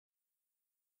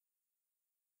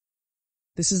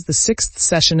This is the 6th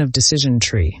session of Decision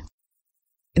Tree.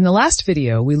 In the last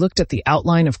video, we looked at the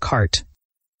outline of CART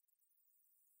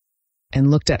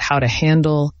and looked at how to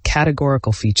handle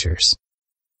categorical features.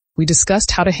 We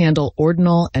discussed how to handle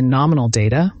ordinal and nominal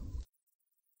data,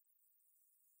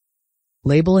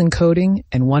 label encoding,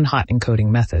 and one-hot encoding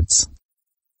methods.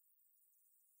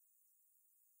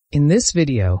 In this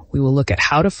video, we will look at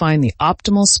how to find the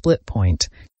optimal split point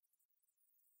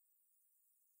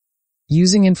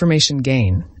using information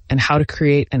gain and how to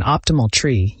create an optimal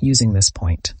tree using this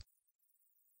point.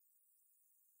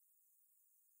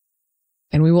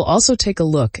 And we will also take a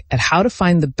look at how to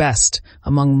find the best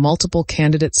among multiple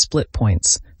candidate split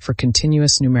points for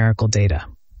continuous numerical data.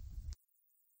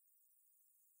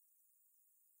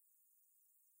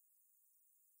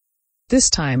 This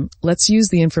time, let's use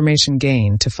the information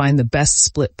gain to find the best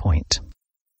split point.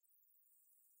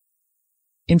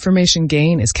 Information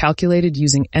gain is calculated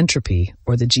using entropy,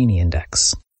 or the Gini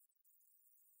index.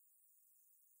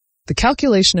 The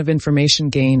calculation of information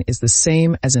gain is the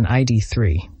same as in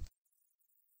ID3.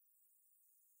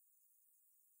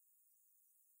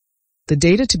 The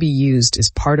data to be used is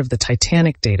part of the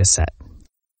Titanic dataset.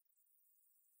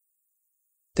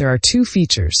 There are two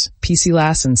features,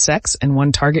 PCLAS and sex, and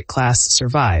one target class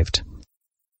survived.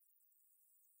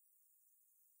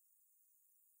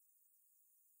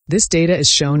 This data is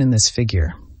shown in this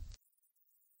figure.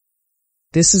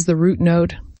 This is the root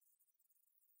node.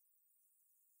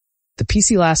 The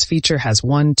PCLAS feature has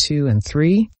 1, 2, and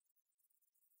 3.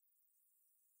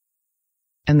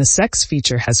 And the sex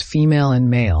feature has female and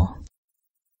male.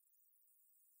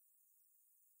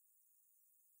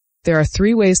 There are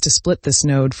 3 ways to split this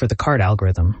node for the CART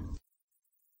algorithm.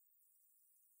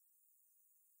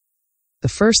 The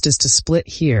first is to split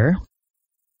here,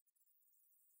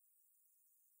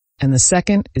 and the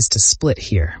second is to split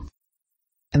here.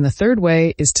 And the third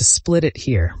way is to split it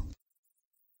here.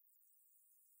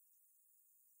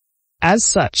 As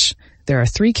such, there are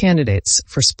 3 candidates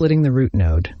for splitting the root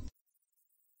node.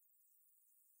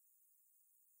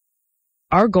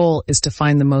 Our goal is to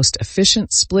find the most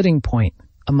efficient splitting point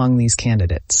among these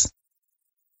candidates.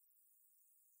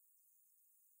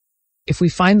 If we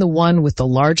find the one with the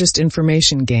largest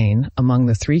information gain among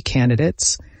the 3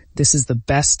 candidates, this is the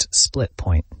best split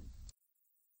point.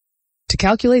 To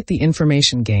calculate the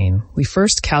information gain, we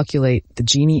first calculate the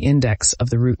Gini index of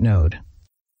the root node.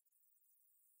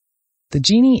 The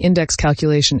Gini index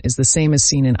calculation is the same as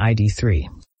seen in ID3.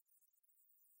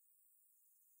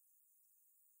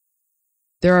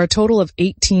 There are a total of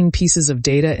 18 pieces of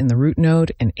data in the root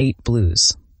node and 8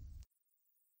 blues.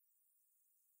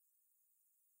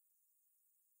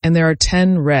 And there are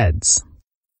 10 reds.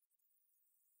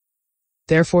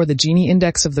 Therefore, the Gini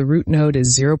index of the root node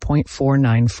is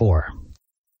 0.494.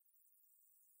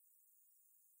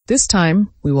 This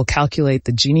time, we will calculate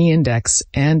the Gini index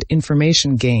and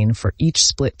information gain for each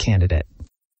split candidate.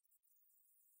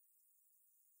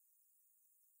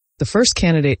 The first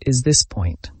candidate is this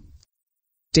point.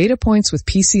 Data points with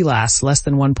PCLAS less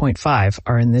than 1.5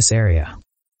 are in this area.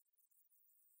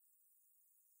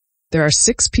 There are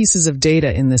 6 pieces of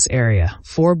data in this area,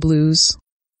 4 blues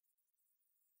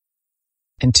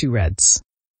and 2 reds.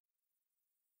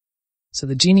 So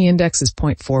the Gini index is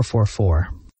 0.444.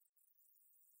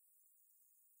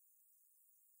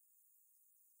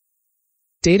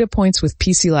 Data points with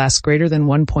PCLAS greater than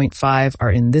 1.5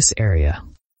 are in this area.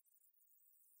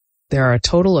 There are a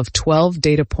total of 12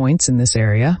 data points in this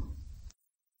area,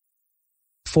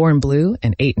 4 in blue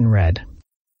and 8 in red.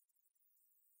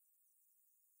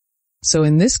 So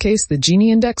in this case, the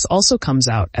Gini index also comes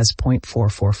out as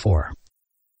 0.444.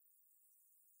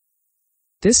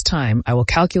 This time, I will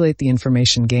calculate the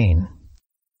information gain.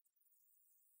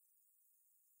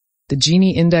 The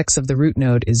Gini index of the root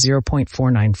node is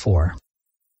 0.494.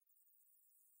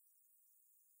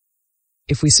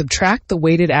 If we subtract the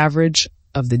weighted average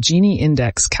of the Gini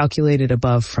index calculated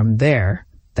above from there,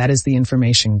 that is the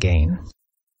information gain.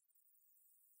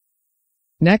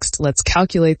 Next, let's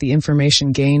calculate the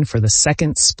information gain for the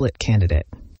second split candidate.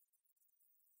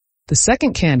 The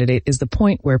second candidate is the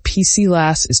point where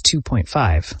PCLAS is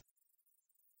 2.5.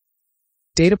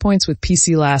 Data points with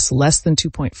PCLAS less than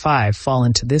 2.5 fall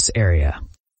into this area.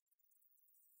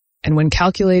 And when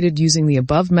calculated using the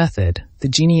above method, the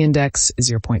Gini index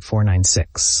is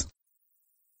 0.496.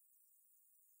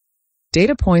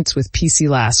 Data points with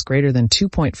PCLAS greater than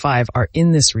 2.5 are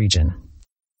in this region,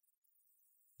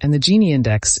 and the Gini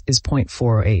index is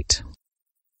 0.408.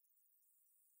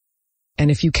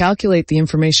 And if you calculate the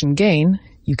information gain,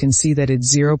 you can see that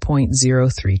it's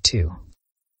 0.032.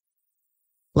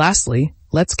 Lastly,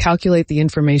 let's calculate the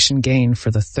information gain for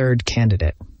the third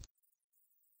candidate.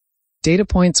 Data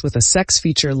points with a sex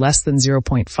feature less than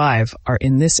 0.5 are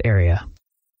in this area.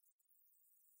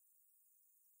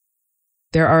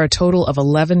 There are a total of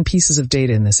 11 pieces of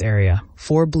data in this area,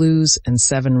 4 blues and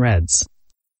 7 reds.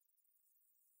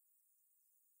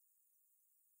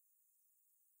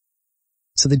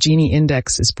 So the Gini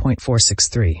index is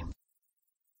 0.463.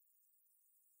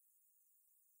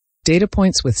 Data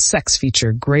points with sex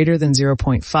feature greater than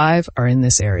 0.5 are in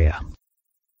this area.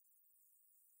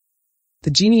 The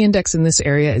Gini index in this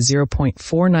area is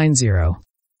 0.490,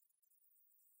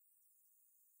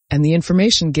 and the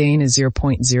information gain is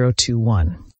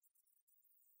 0.021.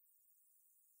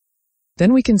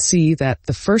 Then we can see that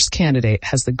the first candidate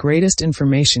has the greatest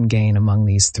information gain among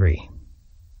these three.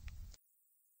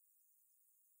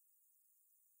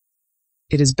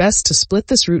 It is best to split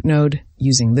this root node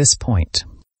using this point.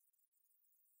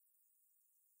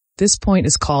 This point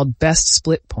is called best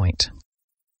split point.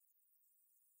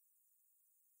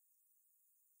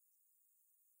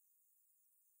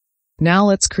 Now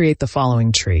let's create the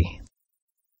following tree.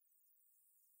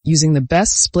 Using the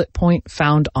best split point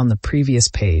found on the previous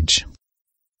page.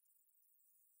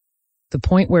 The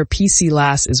point where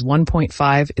PC_LAS is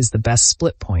 1.5 is the best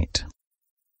split point.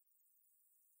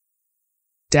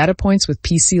 Data points with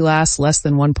PC_LAS less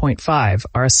than 1.5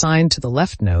 are assigned to the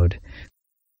left node.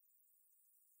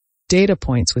 Data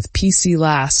points with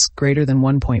PC_LAS greater than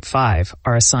 1.5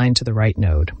 are assigned to the right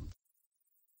node.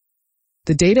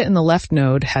 The data in the left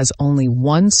node has only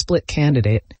one split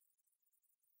candidate,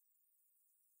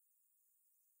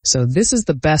 so this is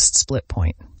the best split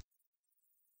point.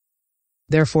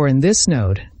 Therefore, in this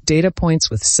node, data points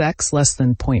with sex less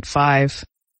than 0.5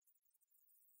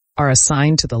 are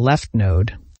assigned to the left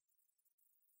node,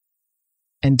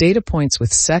 and data points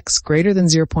with sex greater than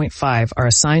 0.5 are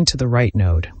assigned to the right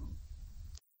node.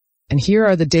 And here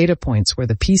are the data points where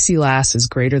the PC_LAS is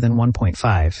greater than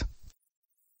 1.5.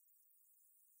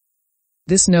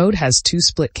 This node has two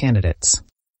split candidates.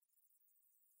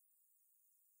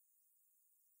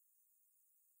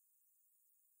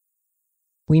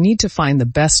 We need to find the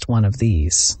best one of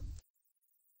these.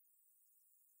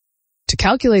 To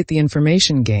calculate the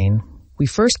information gain, we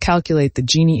first calculate the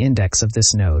Gini index of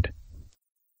this node.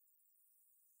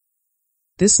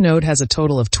 This node has a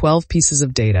total of 12 pieces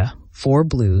of data, 4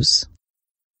 blues,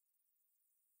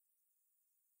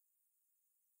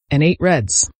 and 8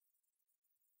 reds.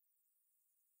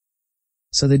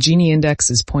 So the Gini index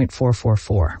is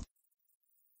 0.444.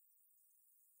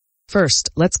 First,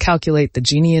 let's calculate the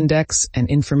Gini index and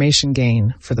information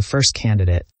gain for the first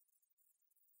candidate.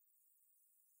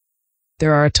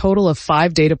 There are a total of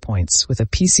 5 data points with a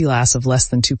PC_LAS of less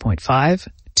than 2.5,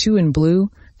 2 in blue,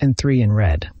 and 3 in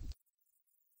red.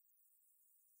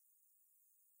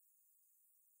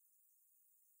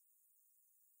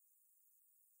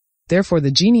 Therefore,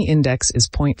 the Gini index is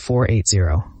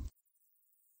 0.480.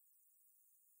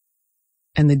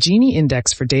 And the Gini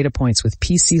index for data points with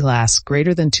PC_LAS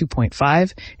greater than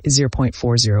 2.5 is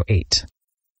 0.408.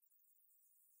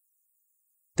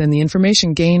 Then the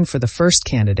information gain for the first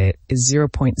candidate is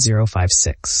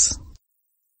 0.056.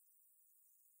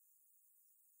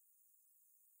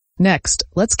 Next,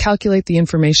 let's calculate the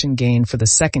information gain for the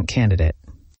second candidate.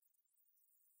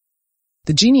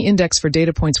 The Gini index for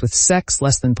data points with sex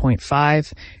less than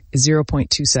 0.5 is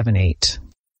 0.278.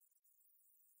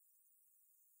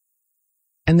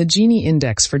 And the Gini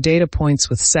index for data points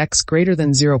with sex greater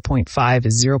than 0.5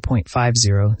 is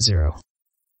 0.500.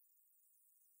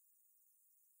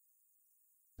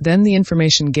 Then the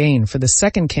information gain for the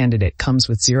second candidate comes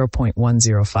with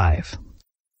 0.105.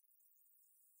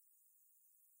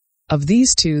 Of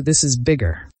these two, this is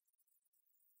bigger.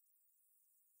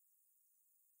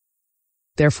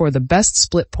 Therefore, the best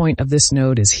split point of this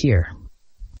node is here.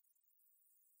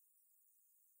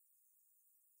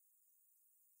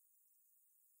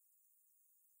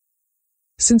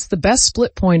 Since the best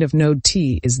split point of node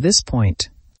T is this point,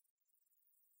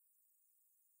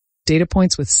 data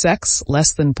points with sex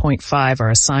less than 0.5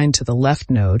 are assigned to the left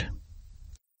node,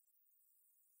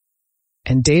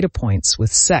 and data points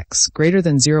with sex greater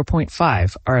than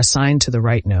 0.5 are assigned to the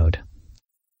right node.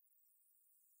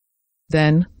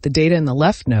 Then, the data in the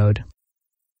left node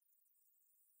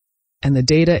and the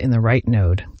data in the right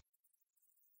node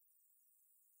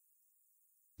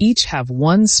each have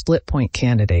one split point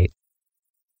candidate.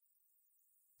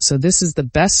 So this is the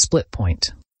best split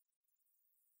point.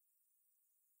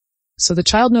 So the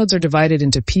child nodes are divided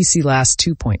into PC_LAS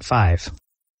 2.5.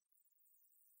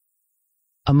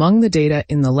 Among the data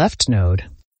in the left node,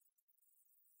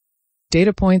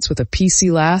 data points with a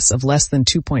PC_LAS of less than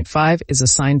 2.5 is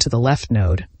assigned to the left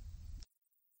node,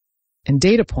 and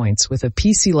data points with a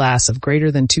PC-LAS of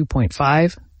greater than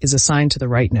 2.5 is assigned to the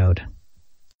right node.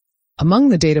 Among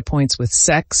the data points with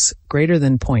sex greater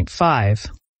than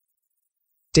 0.5,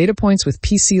 data points with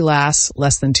PC-LAS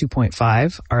less than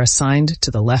 2.5 are assigned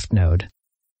to the left node,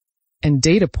 and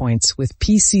data points with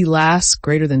PC-LAS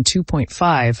greater than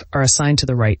 2.5 are assigned to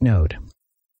the right node.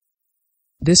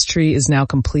 This tree is now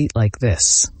complete like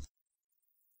this.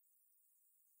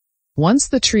 Once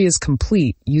the tree is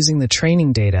complete using the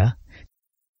training data,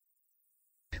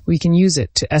 we can use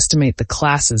it to estimate the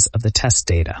classes of the test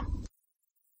data.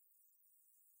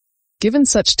 Given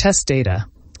such test data,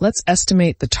 let's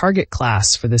estimate the target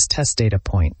class for this test data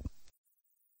point.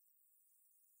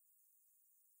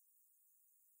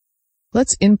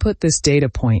 Let's input this data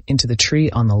point into the tree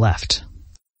on the left.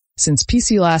 Since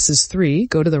PC-LAS is 3,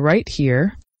 go to the right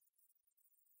here,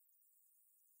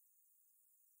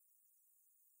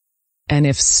 and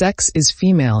if sex is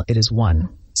female, it is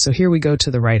 1. So here we go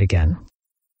to the right again.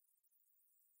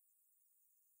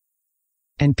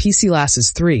 And PC-LAS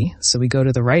is 3, so we go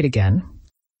to the right again.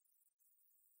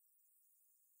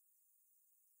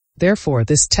 Therefore,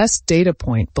 this test data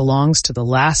point belongs to the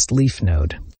last leaf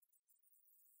node.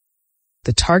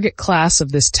 The target class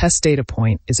of this test data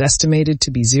point is estimated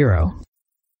to be 0,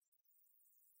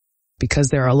 because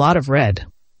there are a lot of red.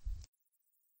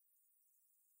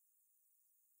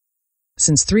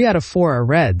 Since 3 out of 4 are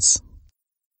reds,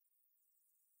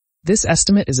 this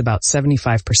estimate is about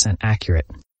 75% accurate.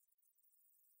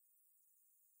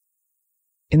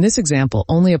 In this example,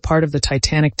 only a part of the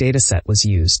Titanic dataset was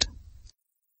used.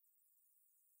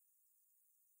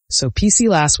 So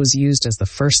PC-LAS was used as the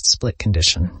first split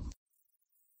condition.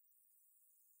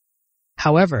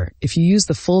 However, if you use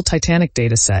the full Titanic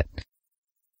dataset,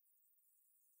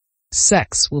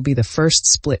 sex will be the first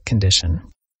split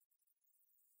condition.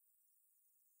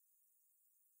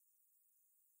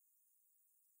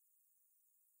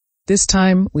 This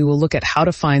time, we will look at how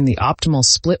to find the optimal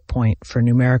split point for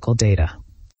numerical data.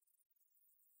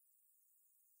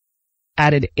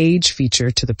 Added age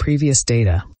feature to the previous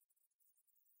data.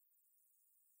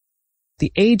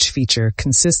 The age feature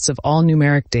consists of all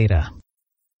numeric data.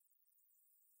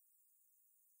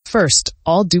 First,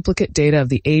 all duplicate data of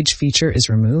the age feature is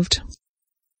removed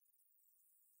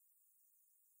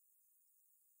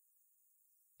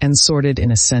and sorted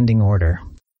in ascending order.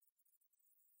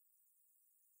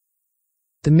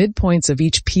 The midpoints of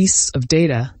each piece of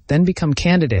data then become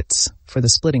candidates for the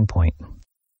splitting point.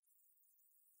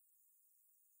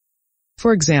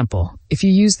 For example, if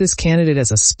you use this candidate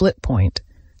as a split point,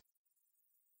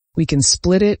 we can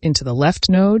split it into the left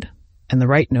node and the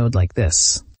right node like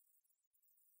this.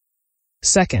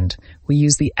 Second, we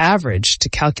use the average to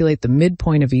calculate the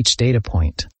midpoint of each data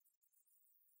point.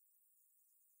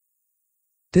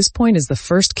 This point is the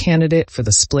first candidate for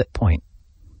the split point.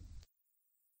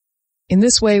 In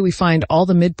this way, we find all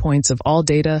the midpoints of all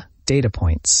data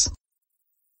points.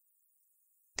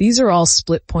 These are all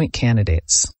split point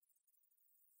candidates.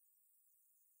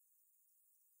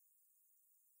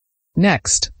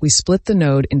 Next, we split the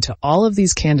node into all of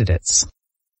these candidates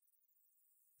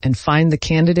and find the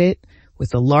candidate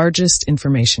with the largest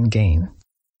information gain.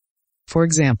 For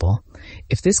example,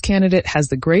 if this candidate has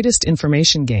the greatest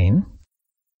information gain,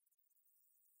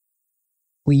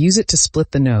 we use it to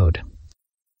split the node.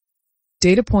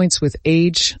 Data points with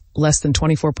age less than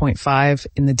 24.5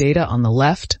 in the data on the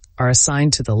left are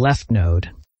assigned to the left node,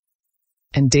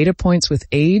 and data points with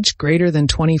age greater than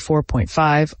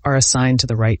 24.5 are assigned to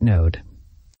the right node.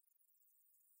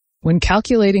 When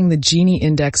calculating the Gini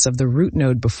index of the root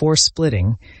node before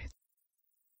splitting,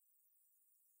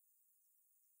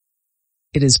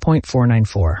 it is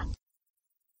 0.494.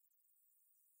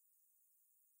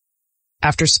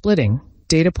 After splitting,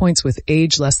 data points with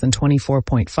age less than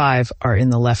 24.5 are in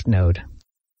the left node.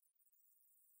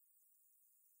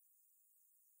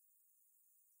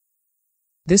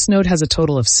 This node has a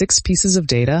total of 6 pieces of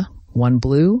data, 1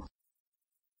 blue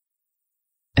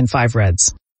and 5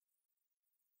 reds.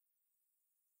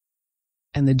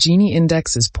 And the Gini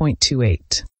index is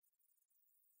 0.28.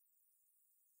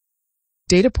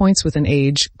 Data points with an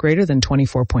age greater than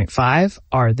 24.5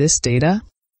 are this data,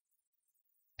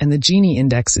 and the Gini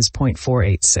index is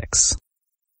 0.486.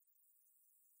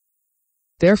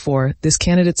 Therefore, this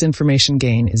candidate's information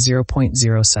gain is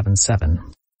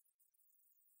 0.077.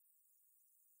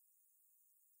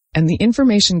 And the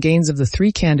information gains of the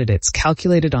 3 candidates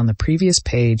calculated on the previous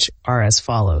page are as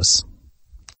follows.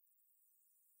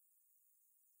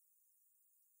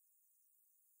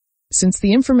 Since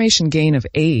the information gain of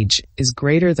age is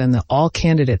greater than the all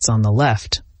candidates on the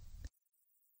left,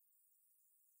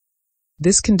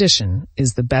 this condition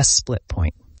is the best split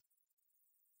point.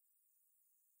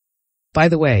 By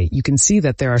the way, you can see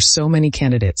that there are so many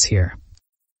candidates here.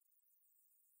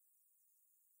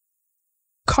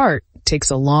 CART takes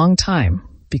a long time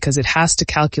because it has to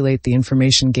calculate the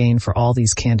information gain for all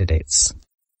these candidates.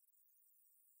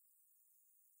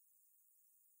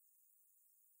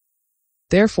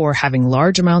 Therefore, having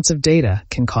large amounts of data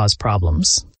can cause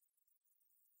problems.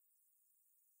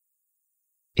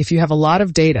 If you have a lot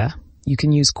of data, you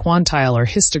can use quantile or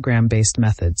histogram-based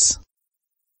methods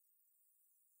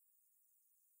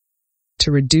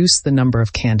to reduce the number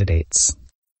of candidates.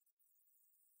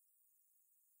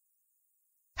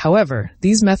 However,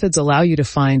 these methods allow you to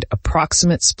find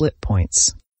approximate split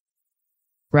points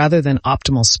rather than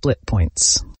optimal split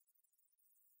points.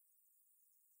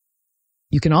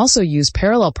 You can also use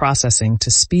parallel processing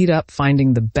to speed up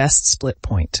finding the best split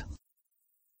point.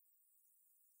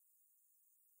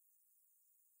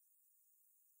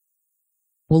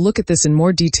 We'll look at this in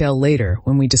more detail later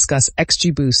when we discuss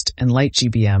XGBoost and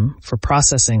LightGBM for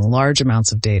processing large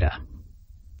amounts of data.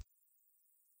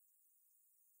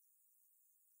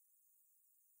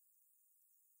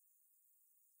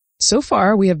 So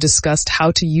far, we have discussed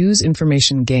how to use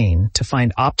information gain to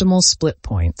find optimal split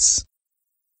points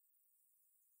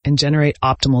and generate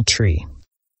optimal tree.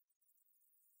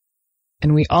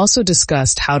 And we also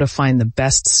discussed how to find the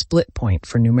best split point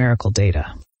for numerical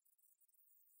data.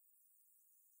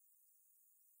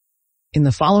 In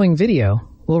the following video,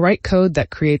 we'll write code that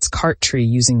creates CART tree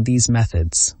using these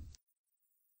methods.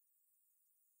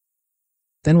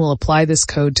 Then we'll apply this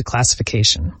code to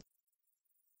classification.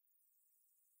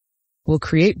 We'll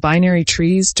create binary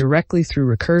trees directly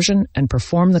through recursion and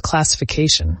perform the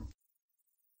classification,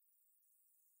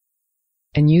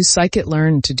 and use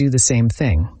scikit-learn to do the same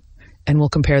thing, and we'll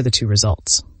compare the two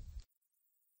results.